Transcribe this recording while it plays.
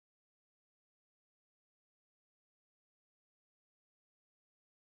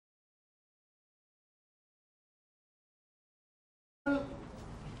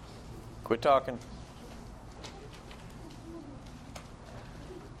Quit talking.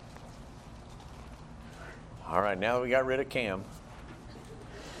 All right, now that we got rid of Cam.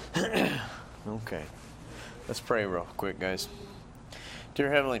 Okay. Let's pray real quick, guys.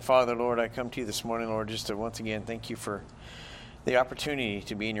 Dear Heavenly Father, Lord, I come to you this morning, Lord, just to once again thank you for the opportunity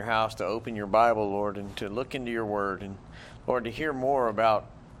to be in your house, to open your Bible, Lord, and to look into your word. And, Lord, to hear more about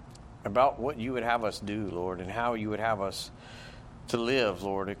what you would have us do, Lord, and how you would have us to live,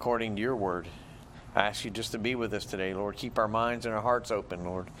 Lord, according to your word. I ask you just to be with us today, Lord. Keep our minds and our hearts open,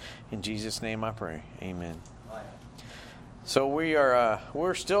 Lord. In Jesus' name I pray. Amen. So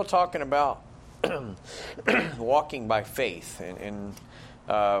we're still talking about walking by faith, and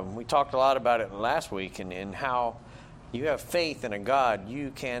we talked a lot about it last week, and how you have faith in a God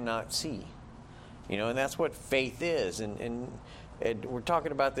you cannot see, and that's what faith is, and we're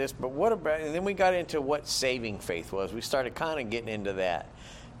talking about this. But what about? And then we got into what saving faith was. We started kind of getting into that.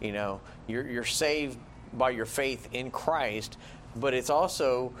 You're saved by your faith in Christ, but it's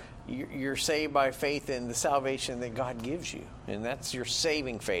also you're saved by faith in the salvation that God gives you, and that's your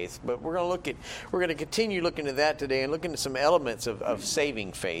saving faith. But we're going to continue looking at that today and looking at some elements of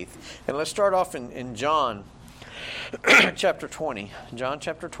saving faith. And let's start off in John chapter 20. John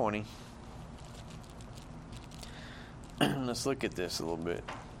chapter 20. Let's look at this a little bit.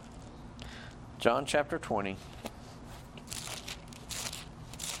 John chapter 20.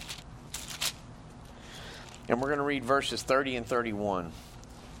 And we're going to read verses 30 and 31.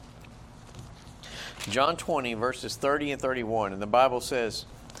 John 20, verses 30 and 31. And the Bible says,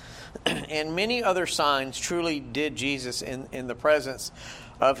 "And many other signs truly did Jesus in the presence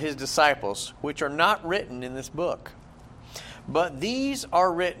of his disciples, which are not written in this book. But these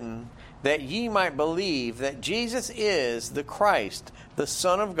are written that ye might believe that Jesus is the Christ, the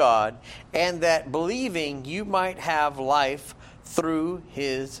Son of God, and that believing you might have life through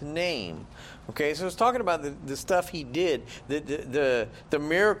his name." Okay, so it's talking about the stuff he did, the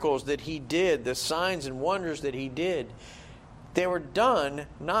miracles that he did, the signs and wonders that he did. They were done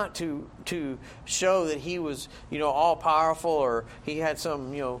not to show that he was, all powerful, or he had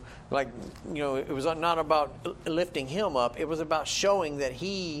some, it was not about lifting him up. It was about showing that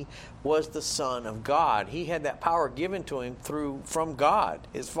he was the Son of God. He had that power given to him from God,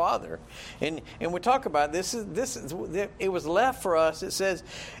 his Father. And we talk about this. It was left for us. It says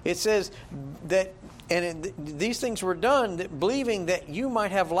that, these things were done that believing that you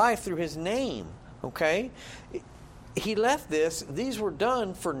might have life through his name. Okay. He left this. These were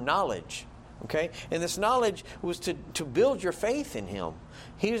done for knowledge, okay? And this knowledge was to build your faith in him.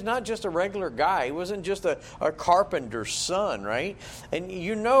 He was not just a regular guy. He wasn't just a carpenter's son, right? And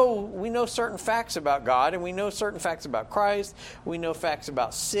we know certain facts about God, and we know certain facts about Christ. We know facts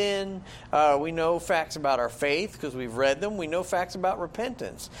about sin. We know facts about our faith because we've read them. We know facts about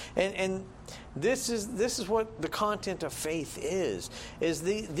repentance. And this is what the content of faith is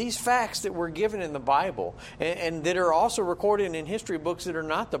these facts that were given in the Bible and that are also recorded in history books that are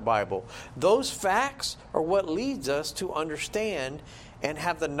not the Bible. Those facts are what leads us to understand and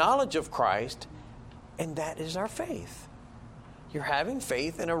have the knowledge of Christ, and that is our faith. You're having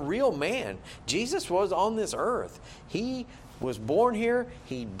faith in a real man. Jesus was on this earth. He was born here.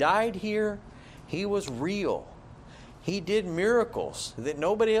 He died here. He was real. He did miracles that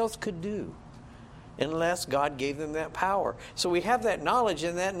nobody else could do unless God gave them that power. So we have that knowledge,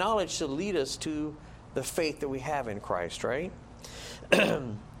 and that knowledge should lead us to the faith that we have in Christ, right?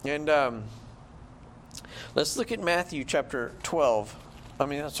 And let's look at Matthew chapter 13.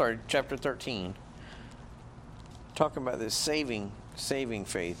 Talking about this saving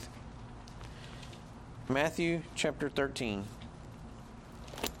faith. Matthew chapter 13.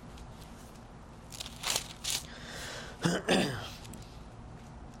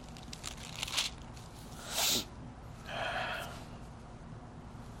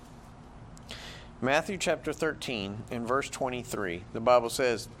 Matthew chapter 13 in verse 23, the Bible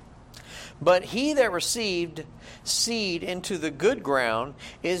says, "But he that received seed into the good ground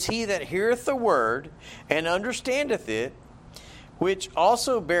is he that heareth the word, and understandeth it, which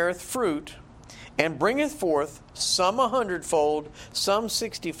also beareth fruit, and bringeth forth some 100-fold, some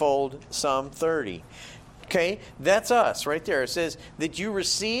 60-fold, some 30. Okay, that's us right there. It says that you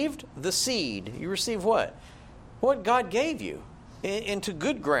received the seed. You received what? What God gave you into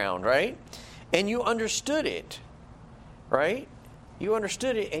good ground, right? And you understood it, right? You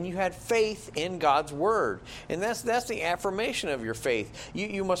understood it, and you had faith in God's word. And that's the affirmation of your faith.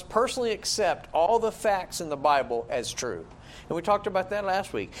 You must personally accept all the facts in the Bible as true. And we talked about that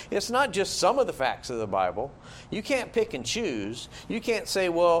last week. It's not just some of the facts of the Bible. You can't pick and choose. You can't say,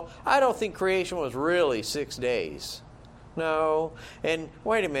 well, I don't think creation was really 6 days. No. And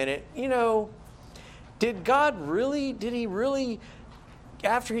wait a minute, did he really,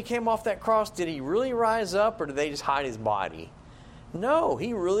 after he came off that cross, did he really rise up, or did they just hide his body? No,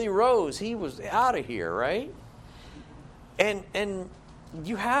 he really rose. He was out of here, right? And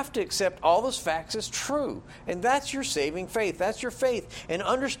you have to accept all those facts as true. And that's your saving faith. That's your faith. And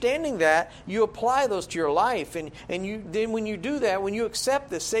understanding that, you apply those to your life. And then when you do that, when you accept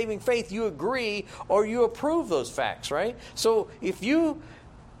this saving faith, you agree or you approve those facts, right? So if you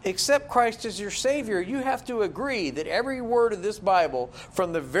accept Christ as your Savior, you have to agree that every word of this Bible,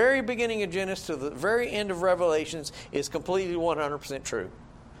 from the very beginning of Genesis to the very end of Revelations, is completely 100% true.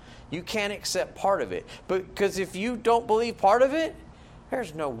 You can't accept part of it. Because if you don't believe part of it,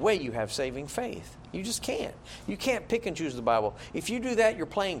 there's no way you have saving faith. You just can't. You can't pick and choose the Bible. If you do that, you're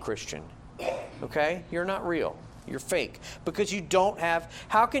playing Christian. Okay? You're not real. You're fake. Because you don't have...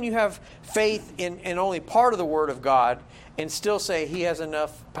 How can you have faith in only part of the Word of God and still say He has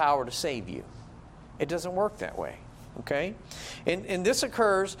enough power to save you? It doesn't work that way. Okay? And this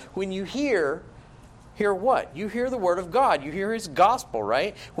occurs when you hear what? You hear the Word of God. You hear His gospel,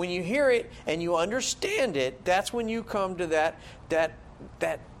 right? When you hear it and you understand it, that's when you come to that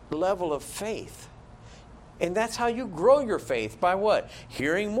level of faith. And that's how you grow your faith. By what?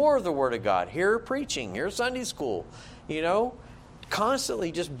 Hearing more of the Word of God. Hear preaching. Hear Sunday school.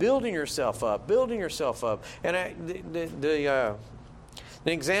 Constantly just building yourself up. And the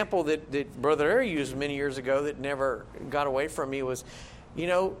example that Brother Larry used many years ago that never got away from me was,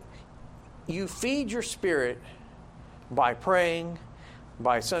 you feed your spirit by praying,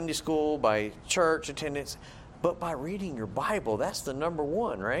 by Sunday school, by church attendance, but by reading your Bible. That's the number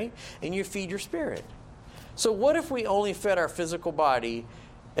one, right? And you feed your spirit. So what if we only fed our physical body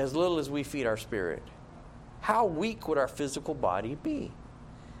as little as we feed our spirit? How weak would our physical body be?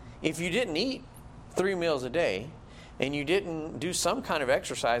 If you didn't eat 3 meals a day and you didn't do some kind of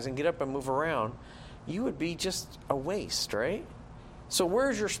exercise and get up and move around, you would be just a waste, right? So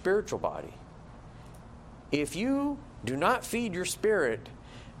where's your spiritual body? If you do not feed your spirit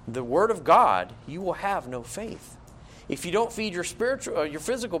the Word of God, you will have no faith. If you don't feed your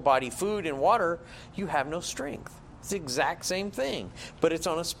physical body food and water, you have no strength. It's the exact same thing, but it's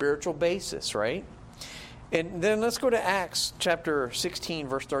on a spiritual basis, right? And then let's go to Acts chapter 16,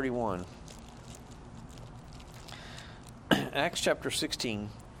 verse 31. Acts chapter 16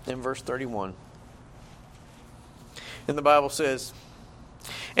 and verse 31. And the Bible says,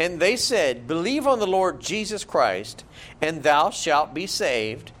 "And they said, Believe on the Lord Jesus Christ, and thou shalt be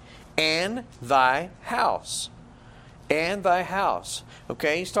saved, and thy house." And thy house.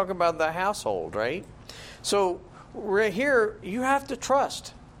 Okay, he's talking about the household, right? So right here, you have to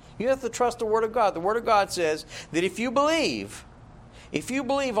trust. You have to trust the Word of God. The Word of God says that if you believe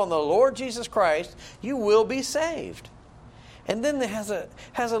on the Lord Jesus Christ, you will be saved. And then it has a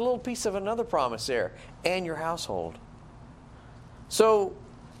little piece of another promise there, and your household. So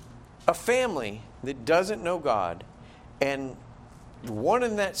a family that doesn't know God, and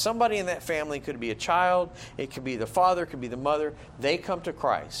somebody in that family, could be a child, it could be the father, it could be the mother, they come to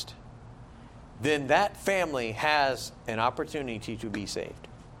Christ, then that family has an opportunity to be saved.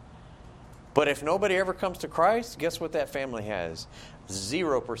 But if nobody ever comes to Christ, guess what that family has?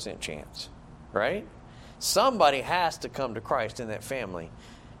 0% chance, right? Somebody has to come to Christ in that family,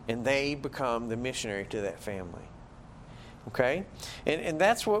 and they become the missionary to that family. Okay? And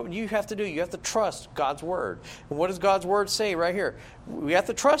that's what you have to do. You have to trust God's Word. And what does God's Word say right here? We have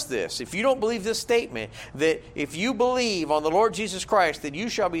to trust this. If you don't believe this statement, that if you believe on the Lord Jesus Christ, that you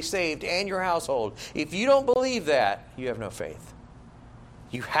shall be saved and your household, if you don't believe that, you have no faith.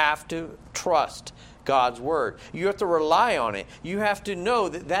 You have to trust God's Word. You have to rely on it. You have to know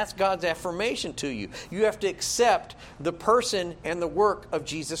that that's God's affirmation to you. You have to accept the person and the work of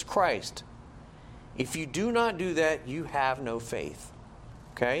Jesus Christ. If you do not do that, you have no faith.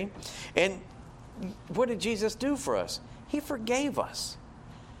 Okay? And what did Jesus do for us? He forgave us.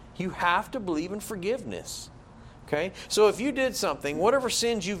 You have to believe in forgiveness. Okay? So if you did something, whatever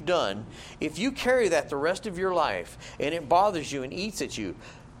sins you've done, if you carry that the rest of your life and it bothers you and eats at you,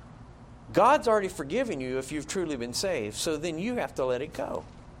 God's already forgiven you if you've truly been saved. So then you have to let it go.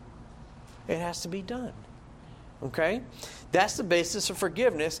 It has to be done. Okay? That's the basis of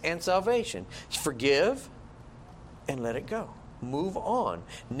forgiveness and salvation. Forgive and let it go. Move on.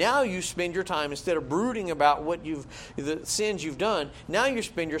 Now you spend your time, instead of brooding about the sins you've done, now you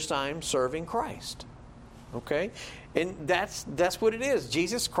spend your time serving Christ. Okay? And that's what it is.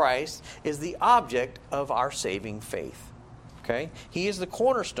 Jesus Christ is the object of our saving faith. Okay? He is the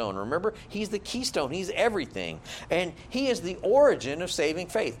cornerstone. Remember, He's the keystone. He's everything. And He is the origin of saving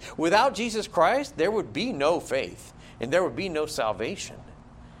faith. Without Jesus Christ, there would be no faith. and there would be no salvation.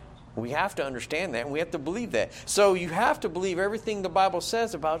 We have to understand that, and we have to believe that. So you have to believe everything the Bible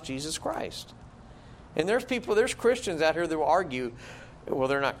says about Jesus Christ. And there's Christians out here that will argue, well,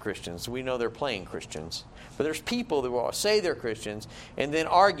 they're not Christians. We know they're playing Christians. But there's people that will say they're Christians and then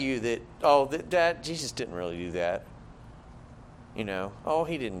argue that, that Jesus didn't really do that. You know,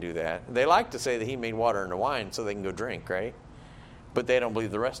 he didn't do that. They like to say that he made water into wine so they can go drink, right? But they don't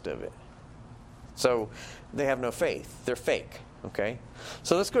believe the rest of it. So they have no faith. They're fake, okay?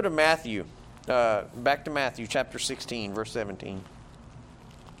 So let's go to Matthew. Back to Matthew chapter 16, verse 17.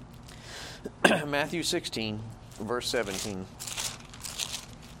 Matthew 16, verse 17.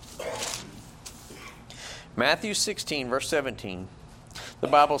 Matthew 16, verse 17. The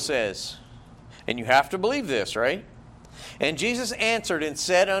Bible says, and you have to believe this, right? And Jesus answered and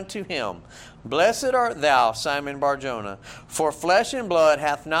said unto him, Blessed art thou, Simon Bar-Jonah, for flesh and blood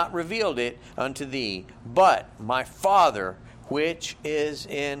hath not revealed it unto thee, but my Father which is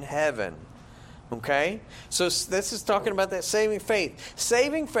in heaven. Okay? So this is talking about that saving faith.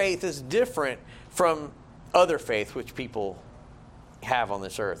 Saving faith is different from other faith which people have on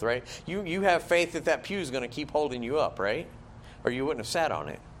this earth, right? You have faith that pew is going to keep holding you up, right? Or you wouldn't have sat on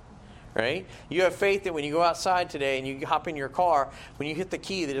it, right? You have faith that when you go outside today and you hop in your car, when you hit the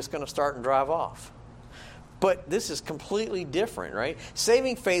key, that it's going to start and drive off. But this is completely different, right?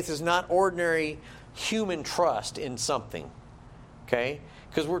 Saving faith is not ordinary human trust in something, okay?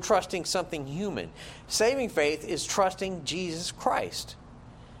 Because we're trusting something human. Saving faith is trusting Jesus Christ.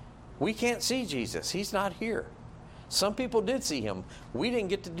 We can't see Jesus. He's not here. Some people did see him. We didn't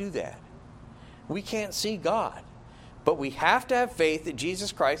get to do that. We can't see God. But we have to have faith that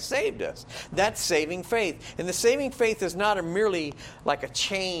Jesus Christ saved us. That's saving faith. And the saving faith is not merely like a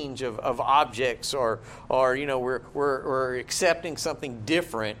change of objects or you know, we're accepting something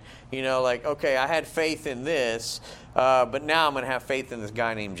different. You know, like, okay, I had faith in this, but now I'm going to have faith in this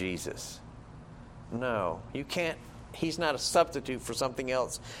guy named Jesus. No, you can't. He's not a substitute for something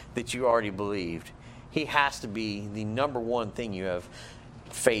else that you already believed. He has to be the number one thing you have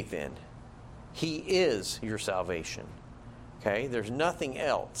faith in. He is your salvation. Okay? There's nothing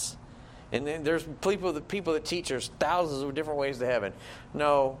else. And then there's people that teach there's thousands of different ways to heaven.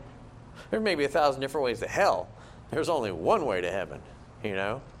 No, there may be 1,000 different ways to hell. There's only one way to heaven, you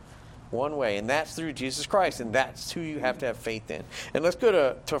know? One way, and that's through Jesus Christ, and that's who you have to have faith in. And let's go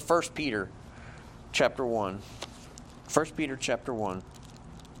to 1 Peter chapter 1. 1 Peter chapter 1.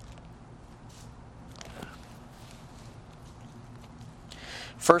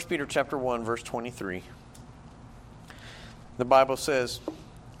 1 Peter chapter 1, verse 23. The Bible says,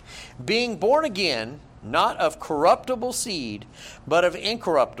 being born again, not of corruptible seed, but of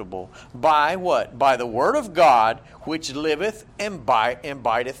incorruptible, by what? By the word of God, which liveth and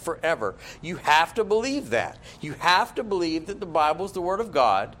abideth forever. You have to believe that. You have to believe that the Bible is the word of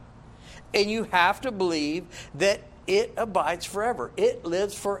God, and you have to believe that it abides forever. It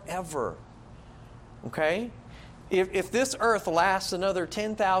lives forever. Okay? If this earth lasts another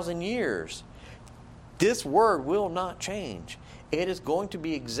 10,000 years, this word will not change. It is going to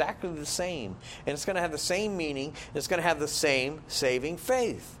be exactly the same. And it's going to have the same meaning. It's going to have the same saving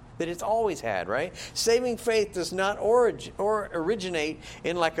faith that it's always had, right? Saving faith does not originate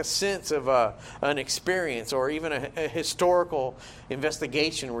in like a sense of an experience or even a historical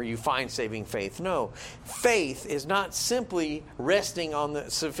investigation where you find saving faith. No, faith is not simply resting on the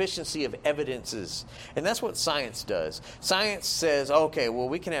sufficiency of evidences. And that's what science does. Science says, okay, well,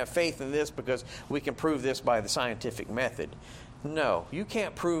 we can have faith in this because we can prove this by the scientific method. No, you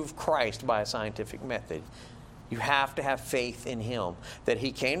can't prove Christ by a scientific method. You have to have faith in him, that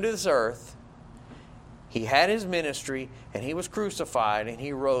he came to this earth, he had his ministry, and he was crucified, and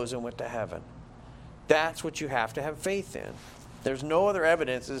he rose and went to heaven. That's what you have to have faith in. There's no other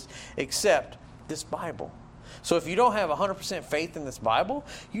evidences except this Bible. So if you don't have 100% faith in this Bible,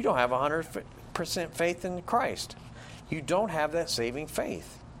 you don't have 100% faith in Christ. You don't have that saving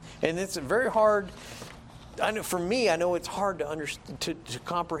faith. And it's very hard. I know for me, I know it's hard to understand, to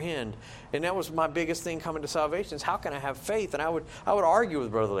comprehend, and that was my biggest thing coming to salvation: is how can I have faith? And I would argue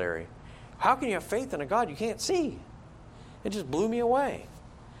with Brother Larry. How can you have faith in a God you can't see? It just blew me away.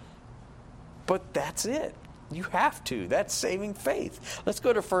 But that's it. You have to. That's saving faith. Let's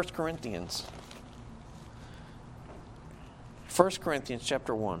go to 1 Corinthians. 1 Corinthians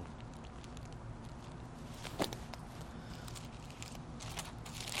chapter 1.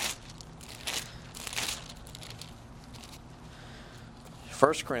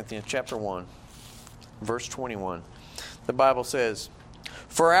 1 Corinthians chapter 1, verse 21. The Bible says,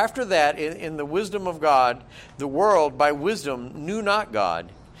 for after that, in the wisdom of God, the world by wisdom knew not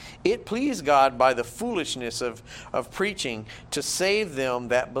God. It pleased God by the foolishness of preaching to save them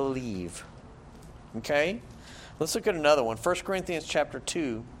that believe. Okay? Let's look at another one. 1 Corinthians chapter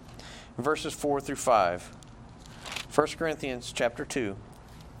 2, verses 4 through 5. 1 Corinthians chapter 2.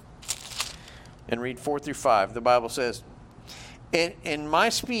 And read 4 through 5. The Bible says, In my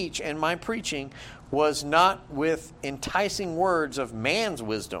speech and my preaching was not with enticing words of man's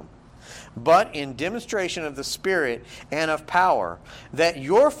wisdom, but in demonstration of the Spirit and of power, that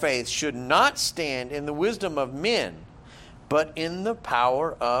your faith should not stand in the wisdom of men, but in the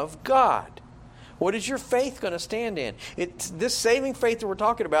power of God. What is your faith going to stand in? This saving faith that we're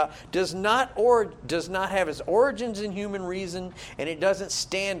talking about does not have its origins in human reason, and it doesn't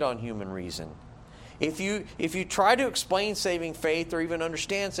stand on human reason. If you try to explain saving faith or even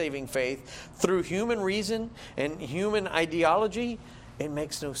understand saving faith through human reason and human ideology, it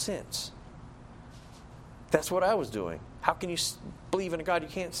makes no sense. That's what I was doing. How can you believe in a God you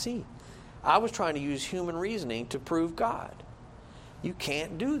can't see? I was trying to use human reasoning to prove God. You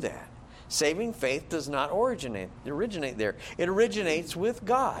can't do that. Saving faith does not originate there. It originates with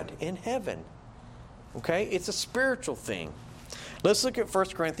God in heaven. Okay? It's a spiritual thing. Let's look at 1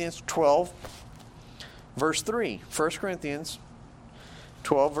 Corinthians 12, verse 3. 1 Corinthians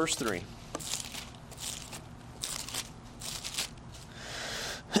 12, verse 3.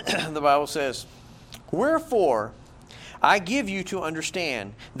 The Bible says, Wherefore I give you to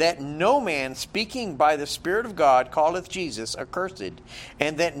understand that no man speaking by the Spirit of God calleth Jesus accursed,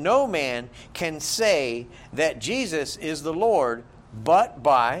 and that no man can say that Jesus is the Lord but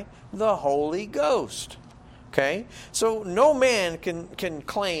by the Holy Ghost. Okay? So no man can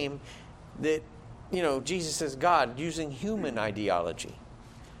claim that, Jesus is God using human ideology.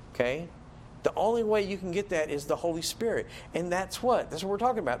 Okay? The only way you can get that is the Holy Spirit. And that's what we're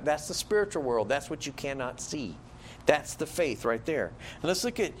talking about. That's the spiritual world. That's what you cannot see. That's the faith right there. And let's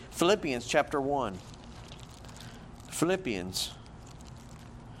look at Philippians chapter 1. Philippians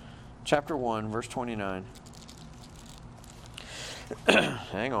chapter 1, verse 29.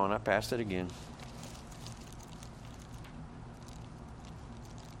 Hang on, I passed it again.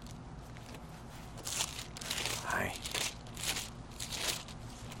 Hi.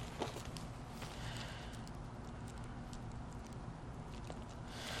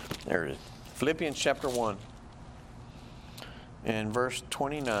 There it is. Philippians chapter 1 and verse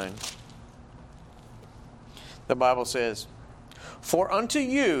 29. The Bible says, For unto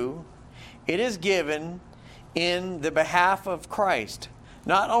you it is given in the behalf of Christ,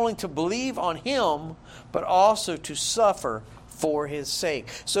 not only to believe on Him, but also to suffer for His sake.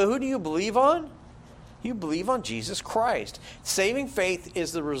 So who do you believe on? You believe on Jesus Christ. Saving faith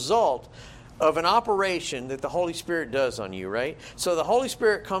is the result of an operation that the Holy Spirit does on you, right? So the Holy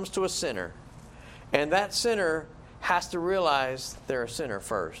Spirit comes to a sinner, and that sinner has to realize they're a sinner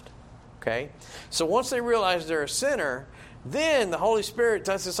first. Okay? So once they realize they're a sinner, then the Holy Spirit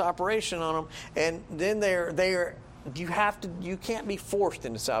does this operation on them, and then you can't be forced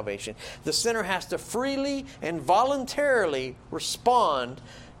into salvation. The sinner has to freely and voluntarily respond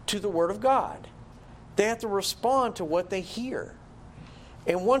to the Word of God. They have to respond to what they hear.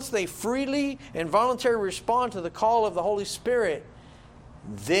 And once they freely and voluntarily respond to the call of the Holy Spirit,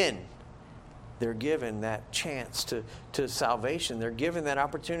 then they're given that chance to salvation. They're given that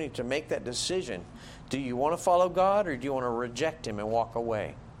opportunity to make that decision. Do you want to follow God, or do you want to reject Him and walk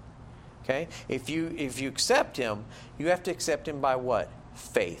away? Okay? If you accept Him, you have to accept Him by what?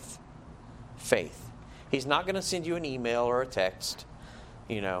 Faith. Faith. He's not going to send you an email or a text.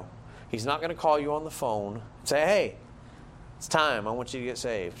 He's not going to call you on the phone and say, hey, it's time. I want you to get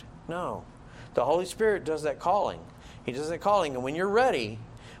saved. No. The Holy Spirit does that calling. He does that calling. And when you're ready,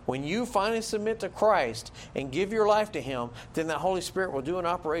 when you finally submit to Christ and give your life to Him, then that Holy Spirit will do an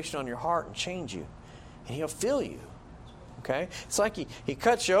operation on your heart and change you. And He'll fill you. Okay? It's like He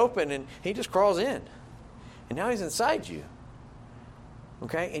cuts you open and He just crawls in. And now He's inside you.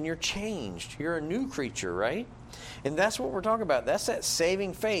 Okay? And you're changed. You're a new creature, right? And that's what we're talking about. That's that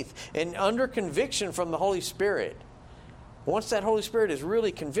saving faith. And under conviction from the Holy Spirit. Once that Holy Spirit is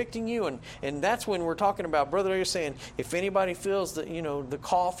really convicting you, and that's when we're talking about, Brother, you're saying, if anybody feels that, the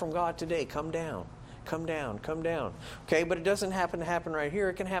call from God today, come down. Come down, come down. Okay, but it doesn't happen right here.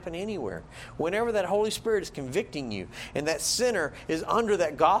 It can happen anywhere. Whenever that Holy Spirit is convicting you, and that sinner is under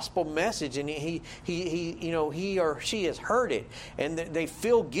that gospel message, and he or she has heard it, and they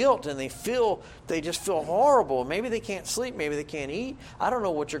feel guilt, and they just feel horrible. Maybe they can't sleep. Maybe they can't eat. I don't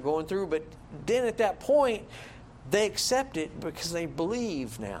know what you're going through, but then at that point, they accept it because they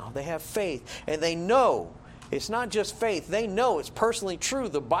believe now. They have faith, and they know It's not just faith. They know it's personally true.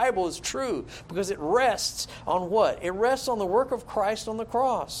 The Bible is true because it rests on what? It rests on the work of Christ on the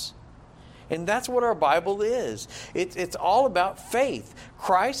cross. And that's what our Bible is. It's all about faith.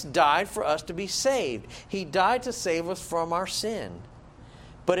 Christ died for us to be saved. He died to save us from our sin.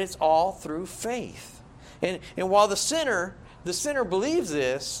 But it's all through faith. And while the sinner believes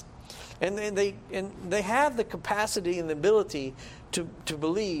this, and they have the capacity and the ability to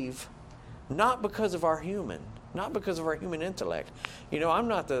believe, not because of our human intellect. I'm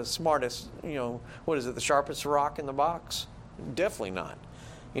not the smartest, the sharpest rock in the box? Definitely not.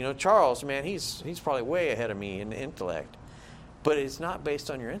 Charles, man, he's probably way ahead of me in intellect. But it's not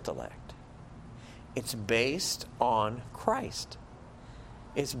based on your intellect. It's based on Christ.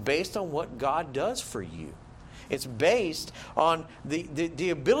 It's based on what God does for you. It's based on the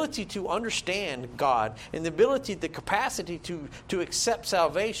ability to understand God, and the capacity to accept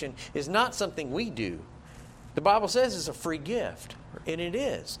salvation is not something we do. The Bible says it's a free gift, and it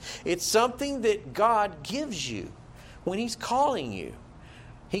is. It's something that God gives you when He's calling you.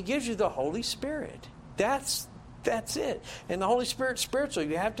 He gives you the Holy Spirit. That's it. And the Holy Spirit's spiritual.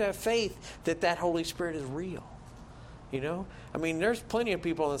 You have to have faith that Holy Spirit is real. There's plenty of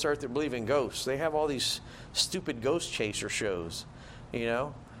people on this earth that believe in ghosts. They have all these stupid ghost chaser shows.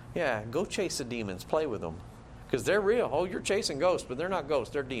 Yeah, go chase the demons. Play with them. Because they're real. Oh, you're chasing ghosts, but they're not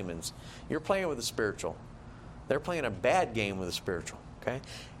ghosts. They're demons. You're playing with the spiritual. They're playing a bad game with the spiritual. Okay?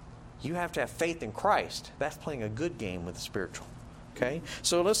 You have to have faith in Christ. That's playing a good game with the spiritual. Okay?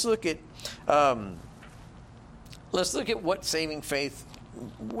 So let's look at what saving faith,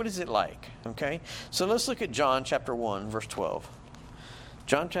 what is it like? Okay? So let's look at John chapter 1, verse 12.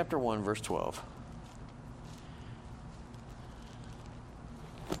 John chapter 1, verse 12.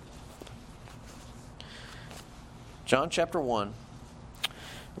 John chapter 1,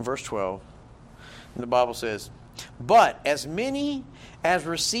 verse 12. And the Bible says, "But as many as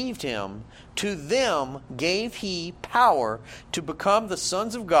received Him, to them gave He power to become the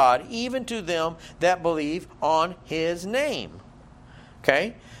sons of God, even to them that believe on His name."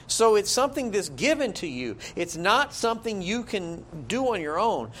 Okay? So it's something that's given to you. It's not something you can do on your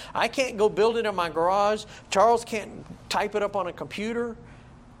own. I can't go build it in my garage. Charles can't type it up on a computer.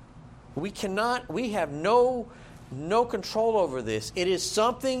 We have no control over this. It is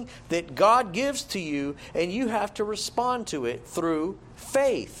something that God gives to you, and you have to respond to it through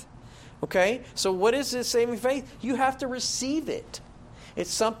faith. Okay? So what is this saving faith? You have to receive it. It's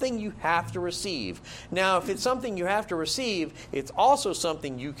something you have to receive. Now, if it's something you have to receive, it's also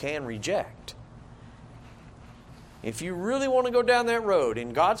something you can reject. If you really want to go down that road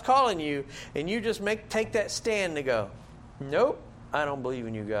and God's calling you, and you just take that stand to go, "Nope, I don't believe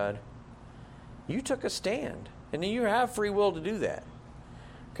in you, God." You took a stand. And then you have free will to do that.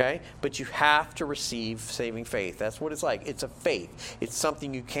 Okay? But you have to receive saving faith. That's what it's like. It's a faith. It's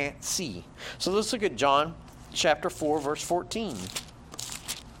something you can't see. So let's look at John chapter 4, verse 14.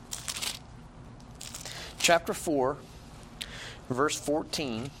 Chapter 4, verse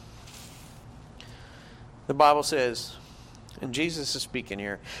 14. The Bible says, and Jesus is speaking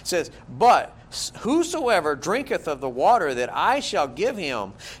here, it says, "But whosoever drinketh of the water that I shall give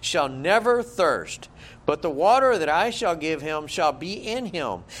him shall never thirst. But the water that I shall give him shall be in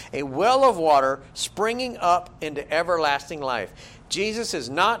him, a well of water springing up into everlasting life." Jesus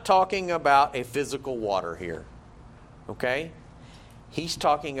is not talking about a physical water here. Okay? He's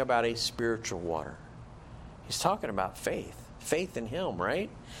talking about a spiritual water. He's talking about faith. Faith in Him, right?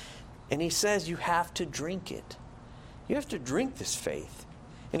 And He says you have to drink it. You have to drink this faith.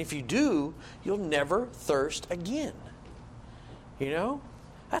 And if you do, you'll never thirst again.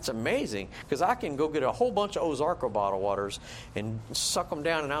 That's amazing, because I can go get a whole bunch of Ozarka bottled waters and suck them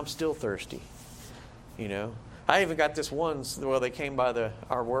down, and I'm still thirsty. I even got this one, they came by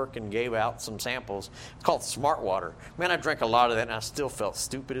our work and gave out some samples. It's called Smart Water. Man, I drank a lot of that, and I still felt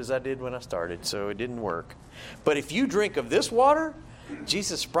stupid as I did when I started, so it didn't work. But if you drink of this water,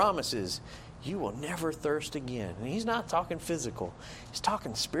 Jesus promises you will never thirst again. And He's not talking physical. He's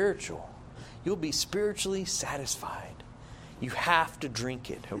talking spiritual. You'll be spiritually satisfied. You have to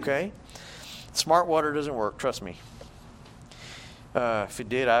drink it, okay? Smart water doesn't work, trust me. If it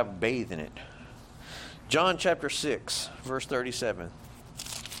did, I'd bathe in it. John chapter 6, verse 37.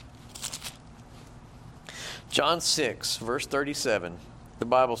 John 6, verse 37. The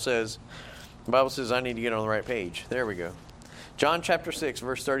Bible says I need to get on the right page. There we go. John chapter 6,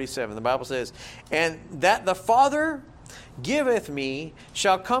 verse 37. The Bible says, "And that the Father giveth me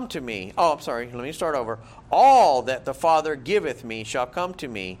shall come to me." Oh, I'm sorry. Let me start over. "All that the Father giveth me shall come to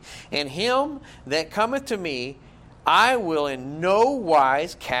me, and him that cometh to me I will in no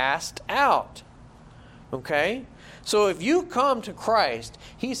wise cast out." Okay? So if you come to Christ,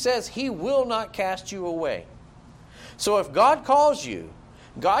 He says He will not cast you away. So if God calls you,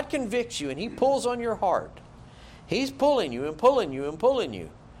 God convicts you, and He pulls on your heart, He's pulling you and pulling you and pulling you.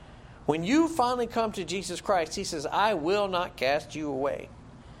 When you finally come to Jesus Christ, He says, I will not cast you away.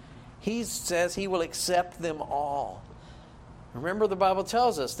 He says He will accept them all. Remember, the Bible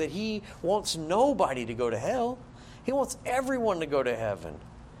tells us that He wants nobody to go to hell. He wants everyone to go to heaven.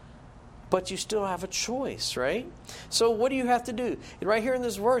 But you still have a choice, right? So what do you have to do? Right here in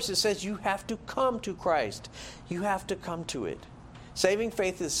this verse, it says you have to come to Christ. You have to come to it. Saving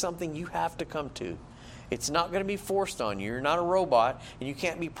faith is something you have to come to. It's not going to be forced on you. You're not a robot, and you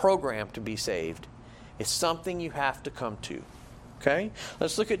can't be programmed to be saved. It's something you have to come to. Okay?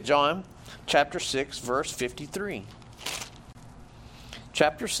 Let's look at John chapter 6, verse 53.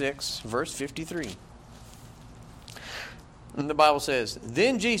 Chapter 6, verse 53. And the Bible says,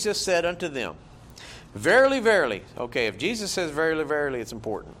 Then Jesus said unto them, Verily, verily. Okay, if Jesus says verily, verily, it's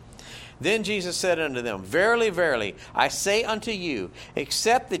important. Then Jesus said unto them, Verily, verily, I say unto you,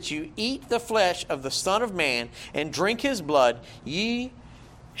 except that you eat the flesh of the Son of Man and drink His blood, ye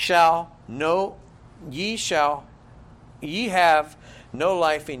have no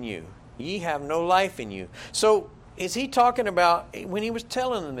life in you. Ye have no life in you. So, is He talking about, when He was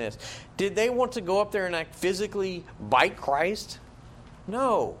telling them this, did they want to go up there and physically bite Christ?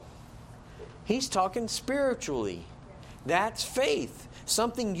 No. He's talking spiritually. That's faith.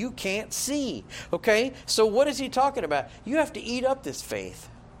 Something you can't see. Okay? So what is He talking about? You have to eat up this faith.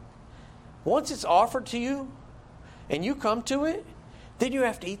 Once it's offered to you and you come to it, then you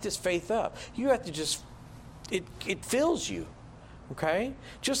have to eat this faith up. You have to just, it fills you. Okay?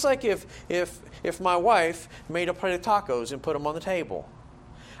 Just like if my wife made a plate of tacos and put them on the table,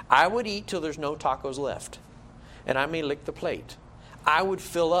 I would eat till there's no tacos left. And I may lick the plate. I would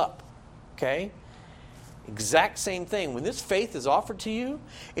fill up. Okay? Exact same thing. When this faith is offered to you,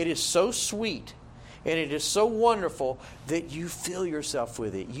 it is so sweet and it is so wonderful that you fill yourself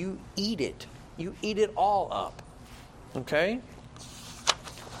with it. You eat it. You eat it all up. Okay?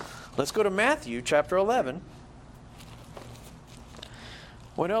 Let's go to Matthew chapter 11.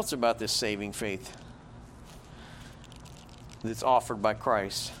 What else about this saving faith that's offered by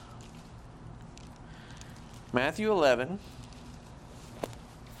Christ? Matthew 11,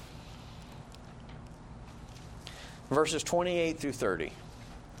 verses 28 through 30.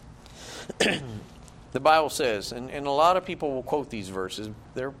 The Bible says, and a lot of people will quote these verses.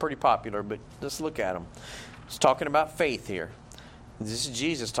 They're pretty popular, but let's look at them. It's talking about faith here. This is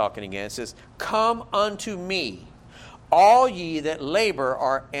Jesus talking again. It says, Come unto me, all ye that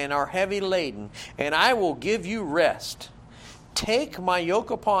labor and are heavy laden, and I will give you rest. Take my yoke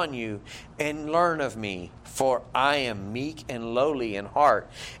upon you and learn of me, for I am meek and lowly in heart,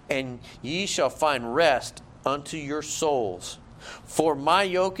 and ye shall find rest unto your souls. For my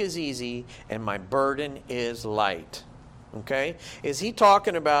yoke is easy and my burden is light. Okay? Is He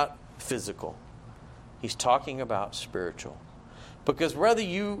talking about physical? He's talking about spiritual. Because whether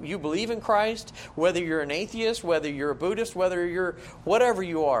you believe in Christ, whether you're an atheist, whether you're a Buddhist, whether you're whatever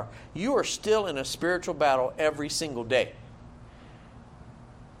you are still in a spiritual battle every single day.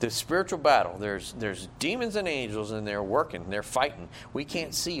 The spiritual battle, there's demons and angels, and they're working, they're fighting. We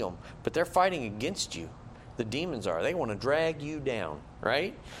can't see them, but they're fighting against you. The demons are. They want to drag you down,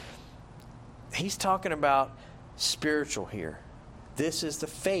 right? He's talking about spiritual here. This is the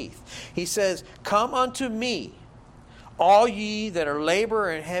faith. He says, Come unto me, all ye that are labor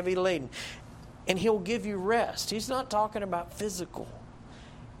and heavy laden, and He'll give you rest. He's not talking about physical.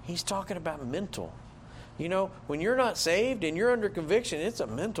 He's talking about mental. You know, when you're not saved and you're under conviction, it's a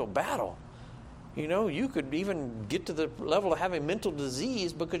mental battle. You know, you could even get to the level of having mental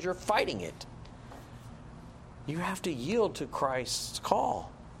disease because you're fighting it. You have to yield to Christ's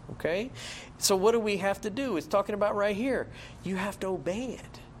call. Okay? So what do we have to do? It's talking about right here. You have to obey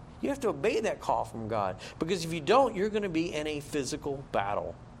it. You have to obey that call from God. Because if you don't, you're going to be in a physical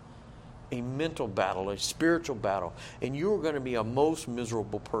battle, a mental battle, a spiritual battle, and you're going to be a most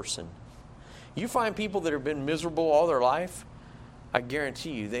miserable person. You find people that have been miserable all their life, I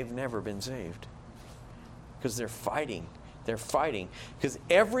guarantee you they've never been saved. Because they're fighting. They're fighting. Because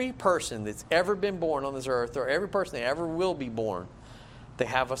every person that's ever been born on this earth, or every person that ever will be born, they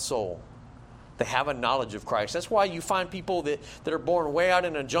have a soul. They have a knowledge of Christ. That's why you find people that are born way out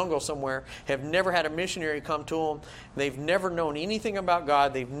in a jungle somewhere, have never had a missionary come to them. They've never known anything about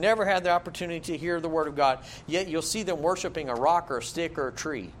God. They've never had the opportunity to hear the Word of God. Yet you'll see them worshiping a rock or a stick or a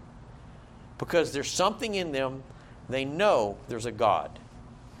tree. Because there's something in them. They know there's a God.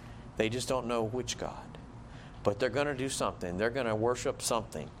 They just don't know which God. But they're going to do something. They're going to worship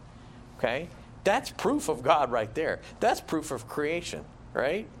something. Okay? That's proof of God right there. That's proof of creation,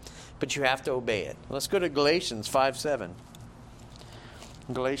 right? But you have to obey it. Let's go to Galatians 5:7.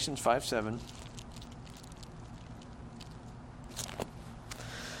 Galatians 5:7.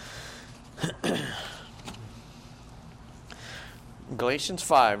 Galatians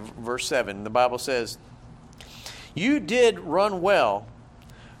 5, verse 7, the Bible says, "You did run well.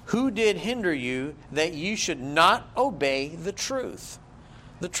 Who did hinder you that you should not obey the truth?"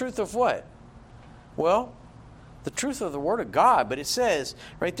 The truth of what? Well, the truth of the Word of God. But it says,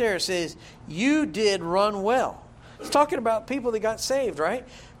 right there, it says, you did run well. It's talking about people that got saved, right?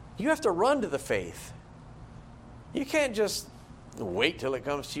 You have to run to the faith. You can't just wait till it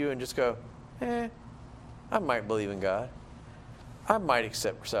comes to you and just go, I might believe in God. I might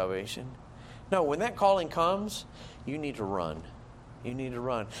accept salvation. No, when that calling comes, you need to run. You need to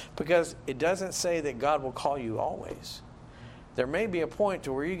run. Because it doesn't say that God will call you always. There may be a point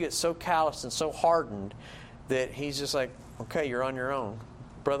to where you get so calloused and so hardened that He's just like, okay, you're on your own.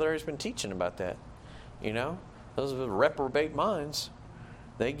 Brother has been teaching about that. You know, those with reprobate minds,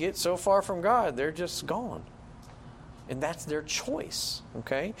 they get so far from God, they're just gone. And that's their choice,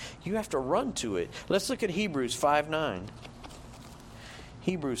 okay? You have to run to it. Let's look at Hebrews 5:9.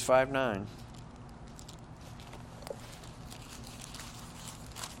 Hebrews 5:9.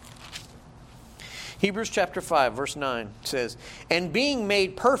 Hebrews chapter 5, verse 9 says, "And being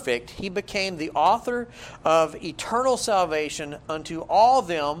made perfect, He became the author of eternal salvation unto all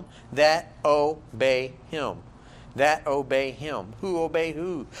them that obey Him." That obey Him. Who obey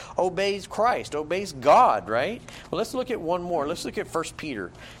who? Obeys Christ, obeys God, right? Well, let's look at one more. Let's look at 1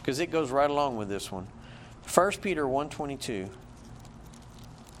 Peter, because it goes right along with this one. 1 Peter 1:22.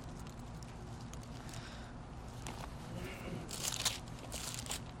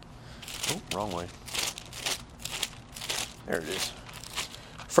 Oh, wrong way. There it is.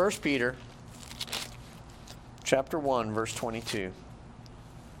 1 Peter chapter 1, verse 22.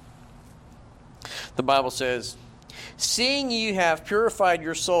 The Bible says, "Seeing ye have purified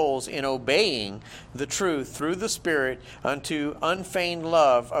your souls in obeying the truth through the Spirit unto unfeigned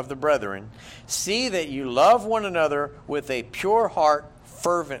love of the brethren, see that you love one another with a pure heart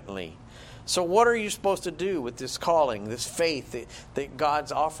fervently." So what are you supposed to do with this calling, this faith that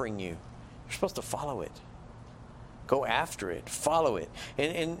God's offering you? You're supposed to follow it. Go after it. Follow it.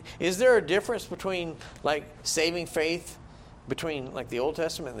 And is there a difference between like saving faith between like the Old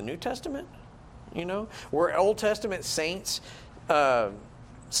Testament and the New Testament? You know, were Old Testament saints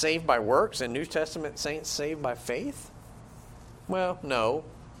saved by works and New Testament saints saved by faith? Well, no.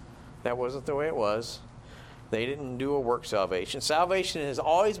 That wasn't the way it was. They didn't do a work salvation. Salvation has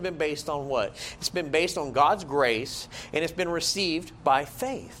always been based on what? It's been based on God's grace, and it's been received by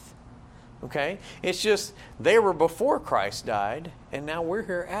faith. Okay? It's just they were before Christ died, and now we're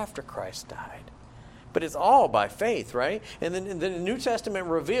here after Christ died. But it's all by faith, right? And then the New Testament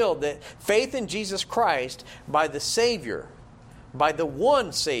revealed that faith in Jesus Christ by the Savior, by the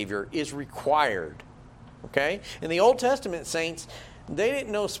one Savior, is required. Okay? And the Old Testament saints, they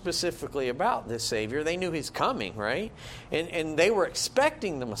didn't know specifically about this Savior. They knew He's coming, right? And they were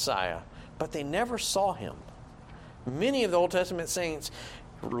expecting the Messiah, but they never saw Him. Many of the Old Testament saints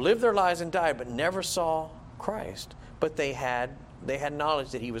lived their lives and died, but never saw Christ. But they had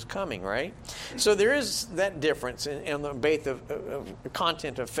knowledge that He was coming, right? So there is that difference in the base of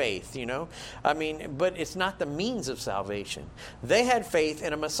content of faith, you know? I mean, but it's not the means of salvation. They had faith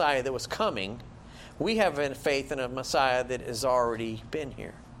in a Messiah that was coming. We have faith in a Messiah that has already been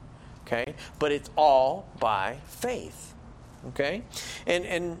here, okay? But it's all by faith, okay?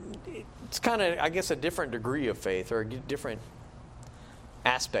 And it's kind of, I guess, a different degree of faith or a different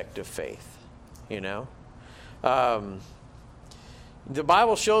aspect of faith, you know? The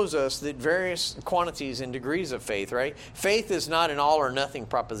Bible shows us that various quantities and degrees of faith, right? Faith is not an all or nothing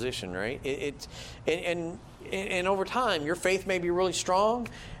proposition, right? And over time, your faith may be really strong,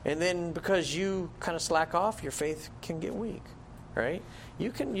 and then because you kind of slack off, your faith can get weak, right?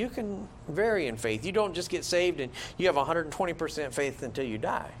 You can vary in faith. You don't just get saved and you have 120% faith until you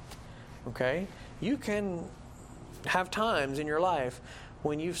die, okay? You can have times in your life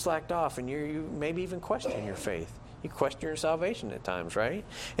when you've slacked off and you maybe even question your faith. You question your salvation at times, right?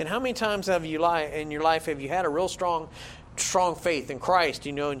 And how many times have you in your life have you had a real strong faith in Christ,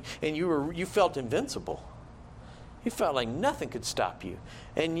 you know, and you felt invincible? You felt like nothing could stop you.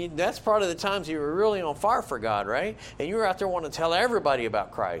 And that's part of the times you were really on fire for God, right? And you were out there wanting to tell everybody about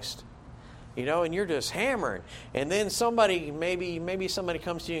Christ. You know, and you're just hammering. And then maybe somebody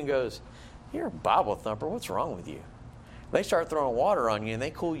comes to you and goes, "You're a Bible thumper. What's wrong with you?" They start throwing water on you and they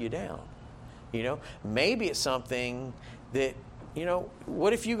cool you down. You know, maybe it's something that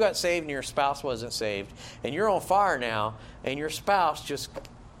what if you got saved and your spouse wasn't saved, and you're on fire now, and your spouse just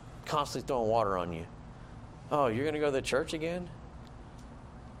constantly throwing water on you? Oh, you're going to go to the church again?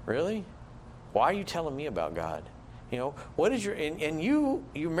 Really? Why are you telling me about God? What is and you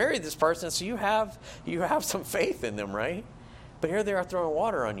married this person, so you have some faith in them, right? But here they are throwing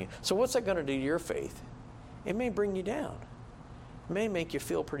water on you. So what's that going to do to your faith? It may bring you down. It may make you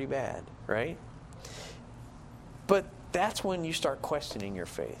feel pretty bad, right? But that's when you start questioning your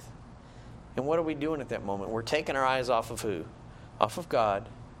faith. And what are we doing at that moment? We're taking our eyes off of who? Off of God.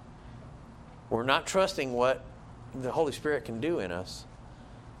 We're not trusting what the Holy Spirit can do in us.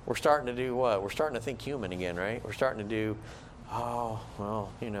 We're starting to do what? We're starting to think human again, right? We're starting to do,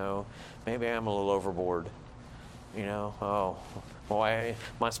 maybe I'm a little overboard. My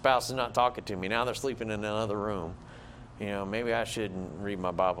spouse is not talking to me. Now they're sleeping in another room. Maybe I shouldn't read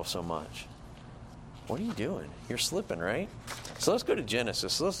my Bible so much. What are you doing? You're slipping, right? So let's go to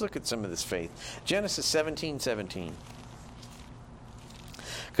Genesis. Let's look at some of this faith. Genesis 17:17.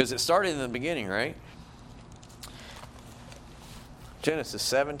 Because it started in the beginning, right? Genesis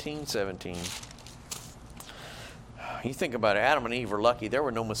 17:17. You think about it, Adam and Eve were lucky. There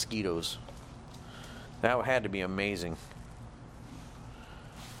were no mosquitoes. That had to be amazing.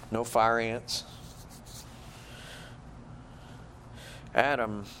 No fire ants.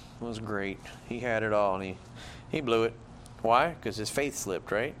 Adam was great. He had it all, and he blew it. Why? Because his faith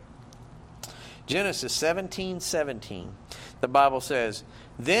slipped, right? Genesis 17:17. The Bible says,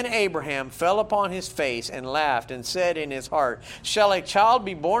 "Then Abraham fell upon his face and laughed and said in his heart, Shall a child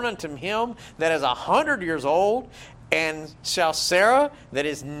be born unto him that is 100 years old? And shall Sarah that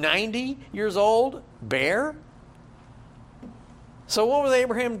is 90 years old bear?" So what was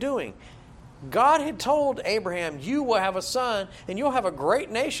Abraham doing? God had told Abraham, you will have a son, and you'll have a great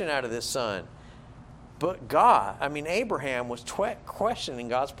nation out of this son. But Abraham was questioning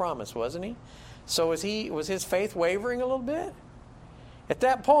God's promise, wasn't he? So was his faith wavering a little bit? At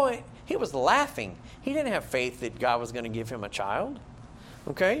that point, he was laughing. He didn't have faith that God was going to give him a child.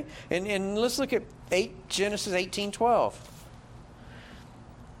 Okay? And let's look at Genesis 18:12.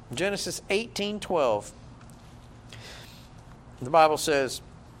 Genesis 18:12. The Bible says,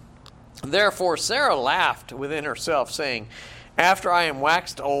 "Therefore Sarah laughed within herself, saying, After I am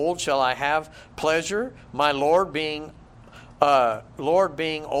waxed old, shall I have pleasure, my Lord being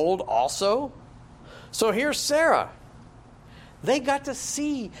old also?" So here's Sarah. They got to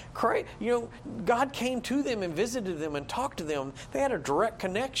see Christ. God came to them and visited them and talked to them. They had a direct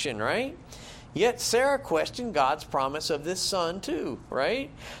connection, right? Yet Sarah questioned God's promise of this son too, right?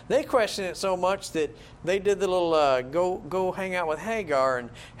 They questioned it so much that they did the little go hang out with Hagar and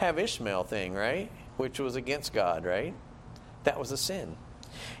have Ishmael thing, right? Which was against God, right? That was a sin.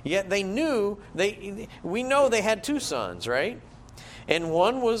 Yet we know they had two sons, right? And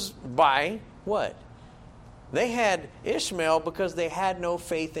one was by what? They had Ishmael because they had no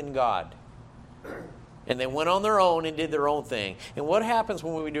faith in God. And they went on their own and did their own thing. And what happens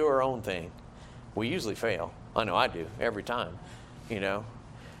when we do our own thing? We usually fail. I know I do, every time.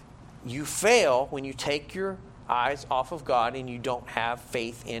 You fail when you take your eyes off of God and you don't have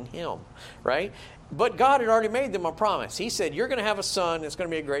faith in Him, right? But God had already made them a promise. He said, you're going to have a son, it's going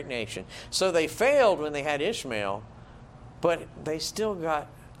to be a great nation. So they failed when they had Ishmael, but they still got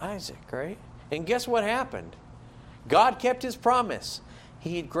Isaac, right? And guess what happened? God kept His promise.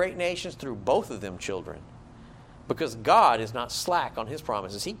 He had great nations through both of them children. Because God is not slack on His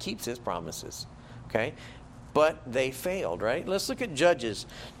promises. He keeps His promises. Okay? But they failed, right? Let's look at Judges.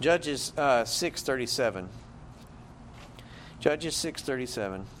 Judges 6:37. Judges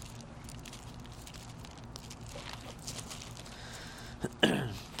 6:37.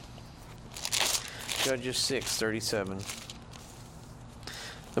 Judges 6:37.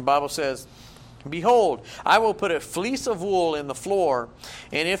 The Bible says, "Behold, I will put a fleece of wool in the floor,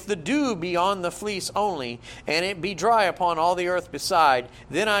 and if the dew be on the fleece only, and it be dry upon all the earth beside,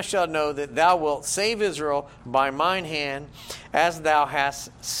 then I shall know that thou wilt save Israel by mine hand, as thou hast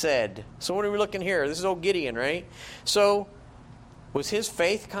said." So what are we looking here? This is old Gideon, right? So was his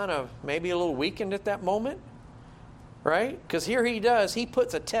faith kind of maybe a little weakened at that moment? Right? Because here he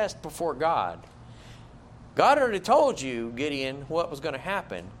puts a test before God. God already told you, Gideon, what was going to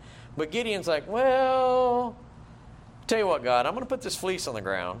happen. But Gideon's like, well, tell you what, God, I'm going to put this fleece on the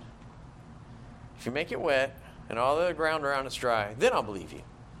ground. If you make it wet and all the ground around it's dry, then I'll believe you.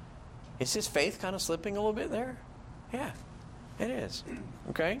 Is his faith kind of slipping a little bit there? Yeah, it is.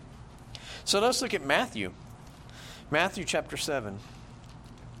 Okay? So let's look at Matthew. Matthew chapter 7.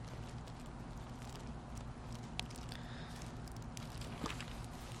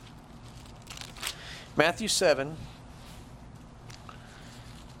 Matthew 7.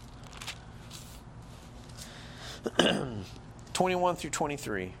 21 through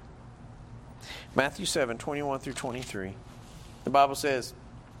 23. Matthew 7, 21 through 23. The Bible says,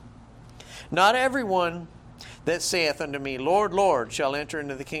 "Not everyone that saith unto me, Lord, Lord, shall enter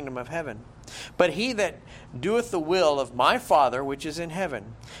into the kingdom of heaven, but he that doeth the will of my Father which is in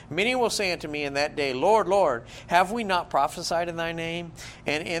heaven. Many will say unto me in that day, Lord, Lord, have we not prophesied in thy name?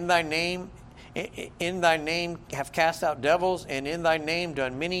 And in thy name have cast out devils, and in thy name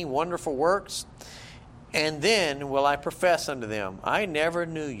done many wonderful works? And then will I profess unto them, I never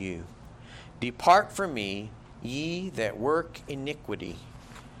knew you. Depart from me, ye that work iniquity."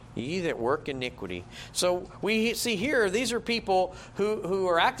 Ye that work iniquity. So we see here, these are people who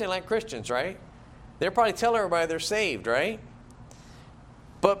are acting like Christians, right? They'll probably tell everybody they're saved, right?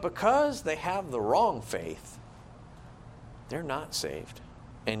 But because they have the wrong faith, they're not saved.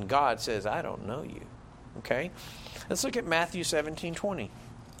 And God says, I don't know you. Okay? Let's look at Matthew 17:20.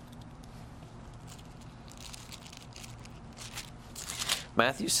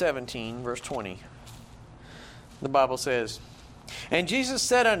 Matthew 17, verse 20. The Bible says, "And Jesus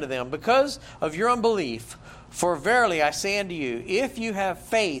said unto them, Because of your unbelief, for verily I say unto you, if you have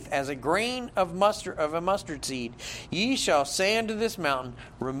faith as a grain of a mustard seed, ye shall say unto this mountain,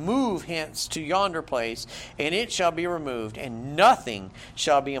 Remove hence to yonder place, and it shall be removed, and nothing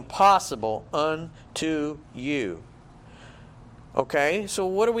shall be impossible unto you." Okay, so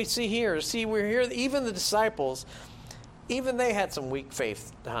what do we see here? See, we're here, even the disciples, even they had some weak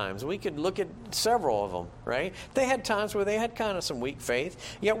faith times. We could look at several of them, right? They had times where they had kind of some weak faith.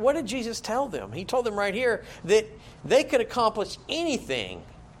 Yet what did Jesus tell them? He told them right here that they could accomplish anything.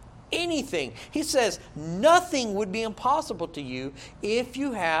 Anything. He says nothing would be impossible to you if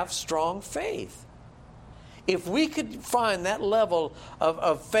you have strong faith. If we could find that level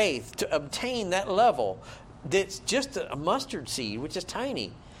of faith, to obtain that level that's just a mustard seed, which is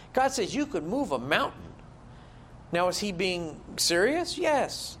tiny, God says you could move a mountain. Now, is he being serious?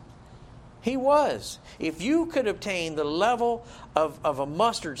 Yes, he was. If you could obtain the level of a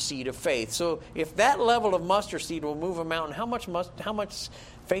mustard seed of faith, so if that level of mustard seed will move a mountain, how much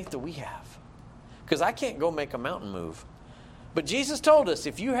faith do we have? Because I can't go make a mountain move. But Jesus told us,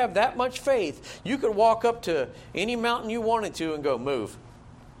 if you have that much faith, you could walk up to any mountain you wanted to and go, move.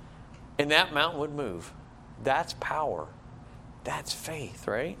 And that mountain would move. That's power. That's faith,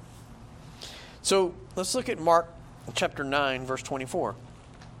 right? So let's look at Mark chapter 9, verse 24.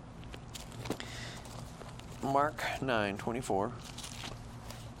 Mark 9:24.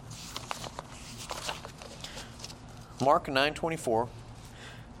 Mark 9:24.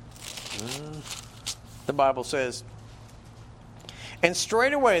 The Bible says, "And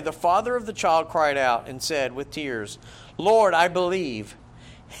straightway the father of the child cried out and said with tears, Lord, I believe.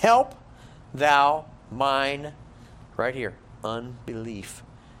 Help thou mine," right here, unbelief.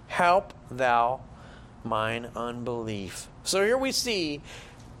 "Help thou mine unbelief." So here we see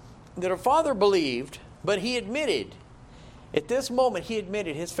that a father believed, but he admitted, at this moment, he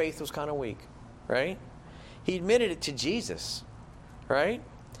admitted his faith was kind of weak, right? He admitted it to Jesus, right?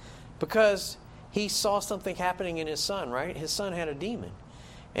 Because he saw something happening in his son, right? His son had a demon.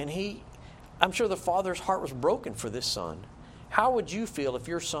 And I'm sure the father's heart was broken for this son. How would you feel if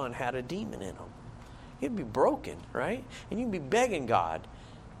your son had a demon in him? You'd be broken, right? And you'd be begging God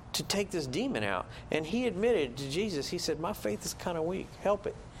to take this demon out. And he admitted to Jesus, he said, my faith is kind of weak. Help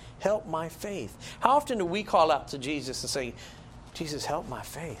it. Help my faith. How often do we call out to Jesus and say, Jesus, help my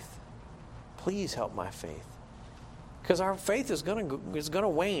faith. Please help my faith. Because our faith is going to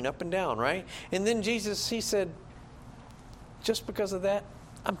wane up and down, right? And then Jesus, he said, just because of that,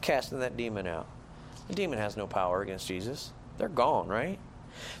 I'm casting that demon out. The demon has no power against Jesus. They're gone, right?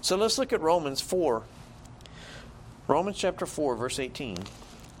 So let's look at Romans 4. Romans chapter 4, verse 18.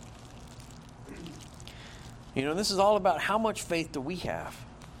 You know, this is all about how much faith do we have.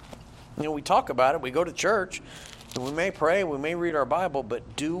 You know, we talk about it, we go to church, and we may pray, we may read our Bible,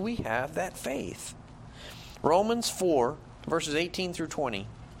 but do we have that faith? Romans 4, verses 18 through 20.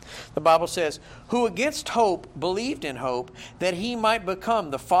 The Bible says, who against hope believed in hope, that he might become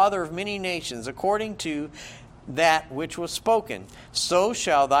the father of many nations, according to that which was spoken. So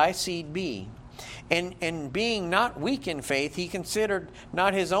shall thy seed be. And being not weak in faith, he considered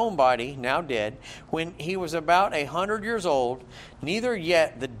not his own body, now dead, when he was about 100 years old, neither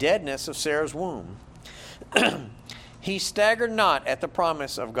yet the deadness of Sarah's womb. He staggered not at the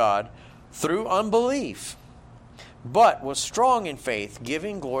promise of God through unbelief, but was strong in faith,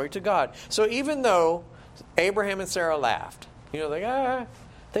 giving glory to God. So even though Abraham and Sarah laughed, you know,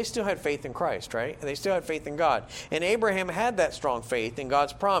 they still had faith in Christ, right? They still had faith in God. And Abraham had that strong faith in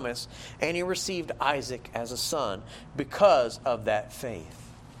God's promise, and he received Isaac as a son because of that faith.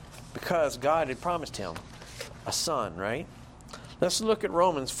 Because God had promised him a son, right? Let's look at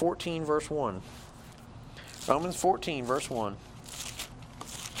Romans 14, verse 1. Romans 14, verse 1.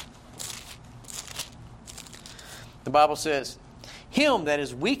 The Bible says, Him that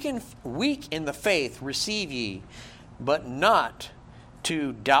is weak in the faith receive ye, but not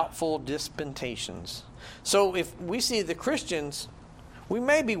to doubtful disputations. So if we see the Christians, we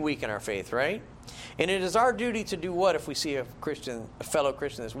may be weak in our faith, right? And it is our duty to do what if we see a fellow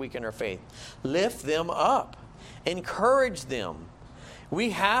Christian that's weak in our faith? Lift them up. Encourage them.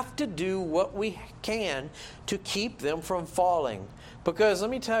 We have to do what we can to keep them from falling. Because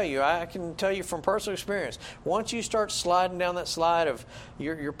let me tell you, I can tell you from personal experience, once you start sliding down that slide of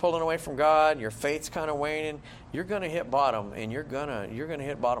you're pulling away from God, your faith's kind of waning, you're going to hit bottom, and you're going to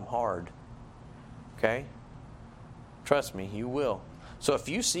hit bottom hard. Okay? Trust me, you will. So if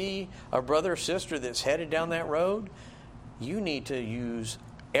you see a brother or sister that's headed down that road, you need to use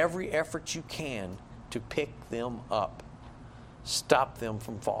every effort you can to pick them up. Stop them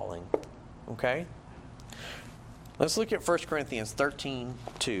from falling. Okay? Let's look at 1 Corinthians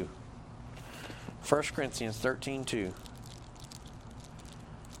 13:2. 1 Corinthians 13:2.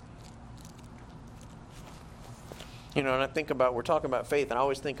 You know, and I think about, we're talking about faith, and I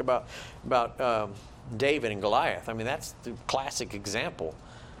always think about David and Goliath. I mean, that's the classic example.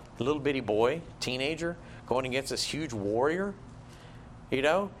 A little bitty boy, teenager, going against this huge warrior. You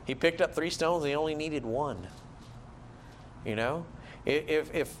know, he picked up 3 stones, and he only needed 1. You know,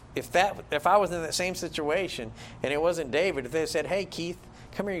 if I was in that same situation and it wasn't David, if they said, "Hey Keith,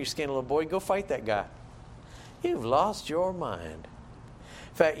 come here, you skinny little boy, go fight that guy," you've lost your mind.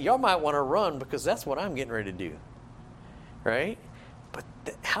 In fact, y'all might want to run because that's what I'm getting ready to do, right? But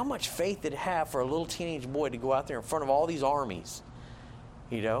how much faith did it have for a little teenage boy to go out there in front of all these armies?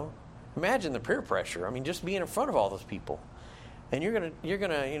 You know, imagine the peer pressure. I mean, just being in front of all those people, and you're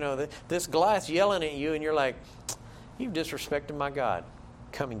gonna, you know, this Goliath's yelling at you, and you're like, "You've disrespected my God.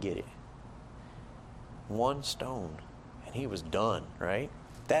 Come and get it." 1 stone, and he was done, right?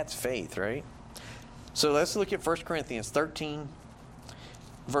 That's faith, right? So let's look at 1 Corinthians 13,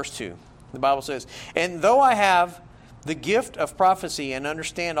 verse 2. The Bible says, "And though I have the gift of prophecy and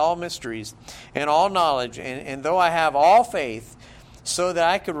understand all mysteries and all knowledge, and though I have all faith, so that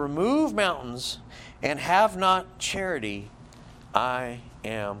I could remove mountains and have not charity, I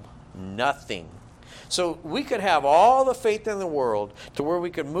am nothing." So we could have all the faith in the world to where we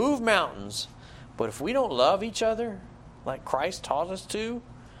could move mountains, but if we don't love each other like Christ taught us to,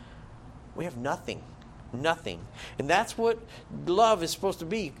 we have nothing. Nothing. And that's what love is supposed to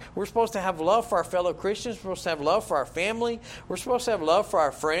be. We're supposed to have love for our fellow Christians. We're supposed to have love for our family. We're supposed to have love for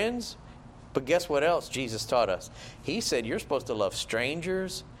our friends. But guess what else Jesus taught us? He said you're supposed to love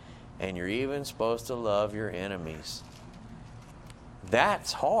strangers, and you're even supposed to love your enemies.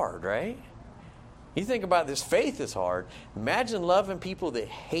 That's hard, right? You think about this, faith is hard. Imagine loving people that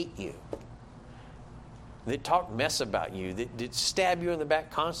hate you, that talk mess about you, that stab you in the back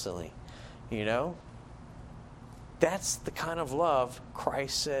constantly. You know? That's the kind of love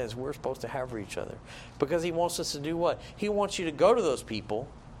Christ says we're supposed to have for each other. Because He wants us to do what? He wants you to go to those people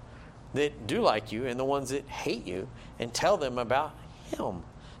that do like you and the ones that hate you and tell them about Him.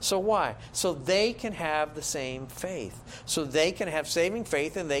 So why? So they can have the same faith. So they can have saving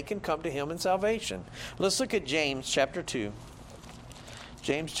faith and they can come to Him in salvation. Let's look at James chapter 2.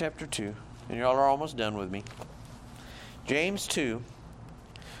 James chapter 2. And y'all are almost done with me. James 2,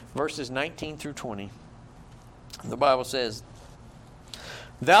 verses 19 through 20. The Bible says,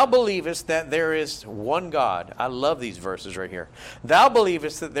 "Thou believest that there is one God." I love these verses right here. "Thou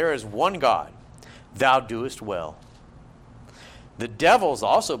believest that there is one God. Thou doest well. The devils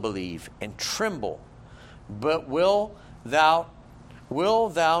also believe and tremble. But will thou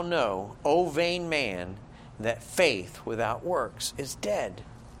know, O vain man, that faith without works is dead?"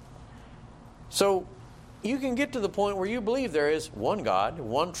 So you can get to the point where you believe there is one God,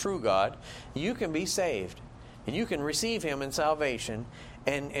 one true God. You can be saved. And you can receive Him in salvation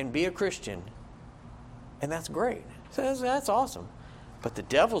and be a Christian. And that's great. So that's awesome. But the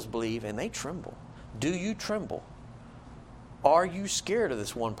devils believe and they tremble. Do you tremble? Are you scared of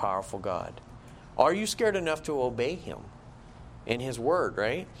this one powerful God? Are you scared enough to obey Him in His Word,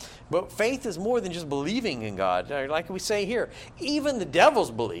 right? But faith is more than just believing in God. Like we say here, even the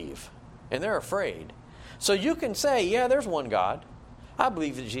devils believe and they're afraid. So you can say, yeah, there's one God. I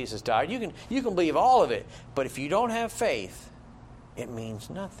believe that Jesus died. You can believe all of it. But if you don't have faith, it means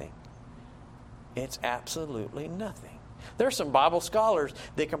nothing. It's absolutely nothing. There are some Bible scholars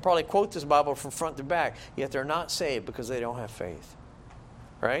that can probably quote this Bible from front to back, yet they're not saved because they don't have faith.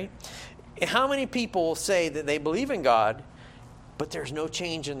 Right? How many people say that they believe in God, but there's no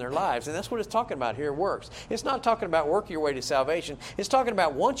change in their lives. And that's what it's talking about here, works. It's not talking about work your way to salvation. It's talking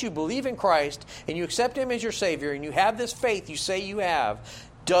about once you believe in Christ and you accept Him as your Savior and you have this faith you say you have,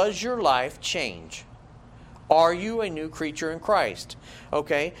 does your life change? Are you a new creature in Christ?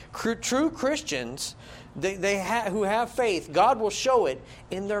 Okay? True Christians, who have faith, God will show it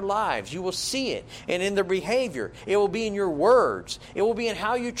in their lives. You will see it. And in their behavior. It will be in your words. It will be in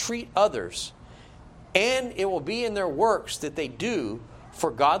how you treat others. And it will be in their works that they do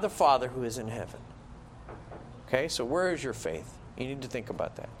for God the Father who is in heaven. Okay, so where is your faith? You need to think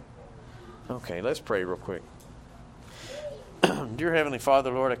about that. Okay, let's pray real quick. Dear Heavenly Father,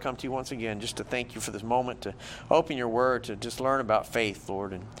 Lord, I come to you once again just to thank you for this moment, to open your word, to just learn about faith,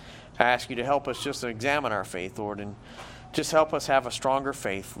 Lord. And I ask you to help us just to examine our faith, Lord, and just help us have a stronger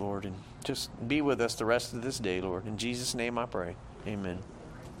faith, Lord. And just be with us the rest of this day, Lord. In Jesus' name I pray. Amen.